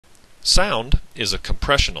Sound is a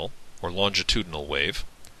compressional or longitudinal wave.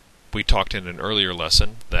 We talked in an earlier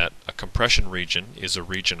lesson that a compression region is a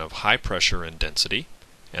region of high pressure and density,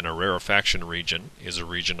 and a rarefaction region is a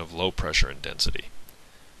region of low pressure and density.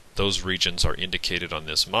 Those regions are indicated on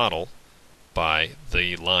this model by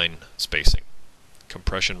the line spacing.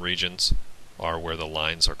 Compression regions are where the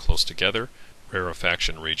lines are close together.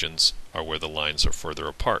 Rarefaction regions are where the lines are further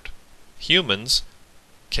apart. Humans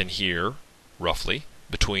can hear, roughly,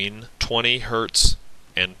 between 20 Hertz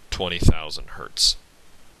and 20,000 Hertz.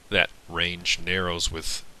 That range narrows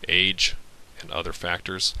with age and other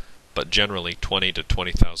factors, but generally 20 to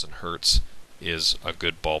 20,000 Hertz is a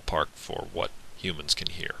good ballpark for what humans can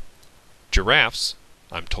hear. Giraffes,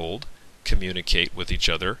 I'm told, communicate with each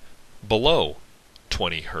other below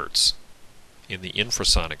 20 Hertz in the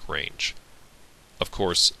infrasonic range. Of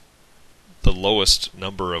course, the lowest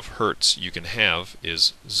number of Hertz you can have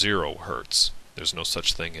is 0 Hertz. There's no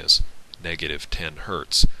such thing as negative 10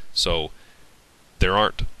 Hertz. So there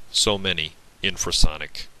aren't so many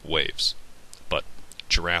infrasonic waves. But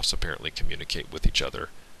giraffes apparently communicate with each other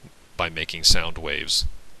by making sound waves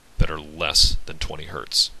that are less than 20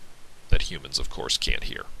 Hertz, that humans, of course, can't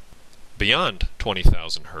hear. Beyond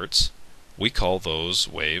 20,000 Hertz, we call those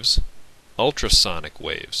waves ultrasonic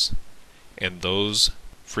waves. And those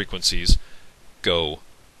frequencies go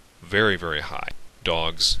very, very high.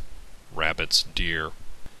 Dogs, rabbits, deer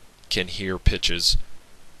can hear pitches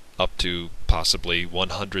up to possibly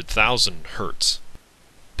 100,000 Hertz,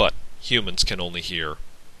 but humans can only hear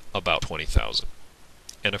about 20,000.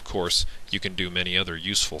 And of course, you can do many other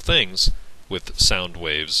useful things with sound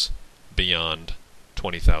waves beyond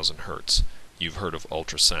 20,000 Hertz. You've heard of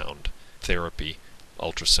ultrasound therapy,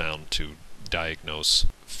 ultrasound to diagnose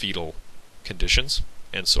fetal conditions,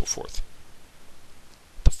 and so forth.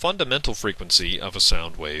 The fundamental frequency of a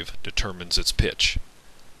sound wave determines its pitch.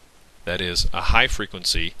 That is, a high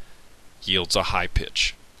frequency yields a high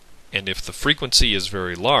pitch. And if the frequency is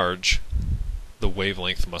very large, the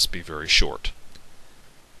wavelength must be very short.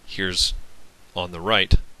 Here's on the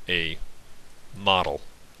right a model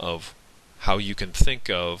of how you can think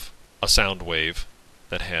of a sound wave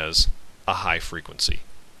that has a high frequency.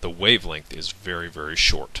 The wavelength is very, very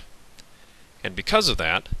short. And because of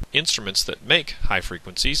that, instruments that make high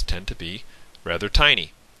frequencies tend to be rather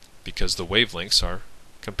tiny, because the wavelengths are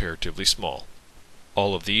comparatively small.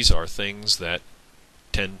 All of these are things that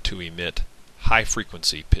tend to emit high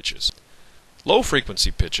frequency pitches. Low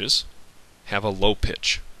frequency pitches have a low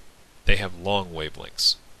pitch. They have long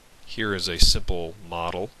wavelengths. Here is a simple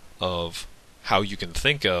model of how you can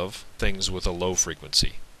think of things with a low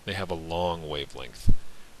frequency. They have a long wavelength,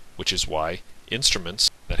 which is why instruments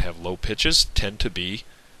that have low pitches tend to be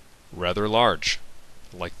rather large,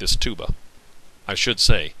 like this tuba. I should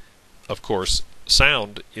say, of course,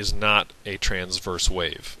 sound is not a transverse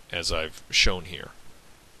wave, as I've shown here,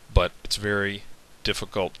 but it's very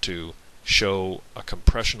difficult to show a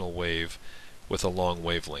compressional wave with a long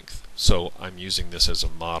wavelength. So I'm using this as a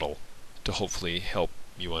model to hopefully help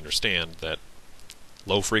you understand that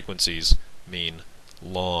low frequencies mean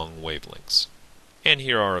long wavelengths. And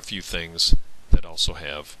here are a few things that also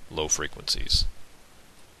have low frequencies.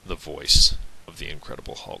 The voice of the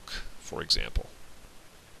Incredible Hulk, for example.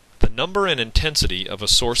 The number and intensity of a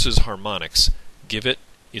source's harmonics give it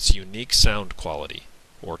its unique sound quality,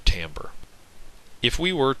 or timbre. If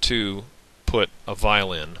we were to put a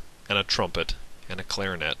violin and a trumpet and a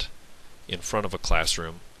clarinet in front of a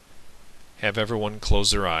classroom, have everyone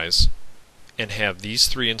close their eyes, and have these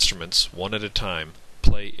three instruments, one at a time,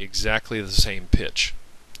 play exactly the same pitch,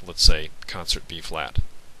 let's say concert B flat,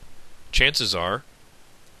 chances are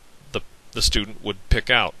the student would pick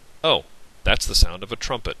out, oh, that's the sound of a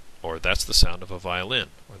trumpet, or that's the sound of a violin,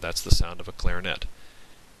 or that's the sound of a clarinet.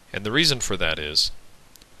 And the reason for that is,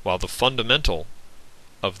 while the fundamental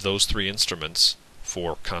of those three instruments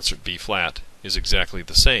for concert B flat is exactly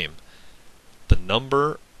the same, the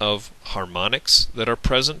number of harmonics that are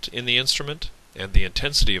present in the instrument and the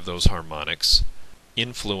intensity of those harmonics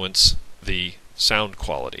influence the sound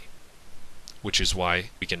quality, which is why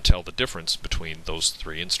we can tell the difference between those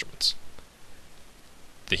three instruments.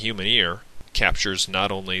 The human ear captures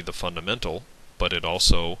not only the fundamental, but it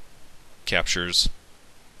also captures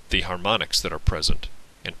the harmonics that are present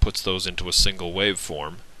and puts those into a single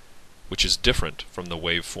waveform, which is different from the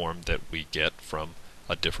waveform that we get from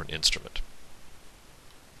a different instrument.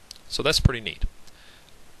 So that's pretty neat.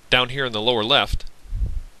 Down here in the lower left,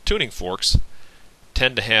 tuning forks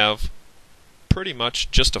tend to have pretty much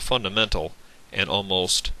just a fundamental and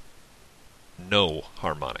almost no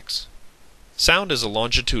harmonics. Sound is a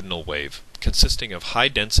longitudinal wave consisting of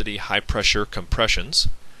high-density, high-pressure compressions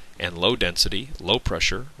and low density, low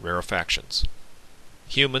pressure rarefactions.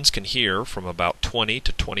 Humans can hear from about 20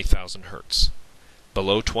 to 20,000 Hz.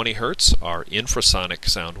 Below 20 Hz are infrasonic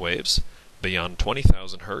sound waves. Beyond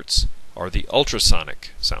 20,000 Hz are the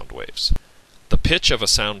ultrasonic sound waves. The pitch of a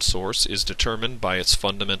sound source is determined by its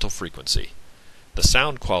fundamental frequency. The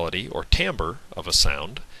sound quality or timbre of a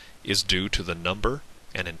sound is due to the number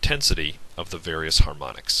and intensity of the various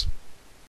harmonics.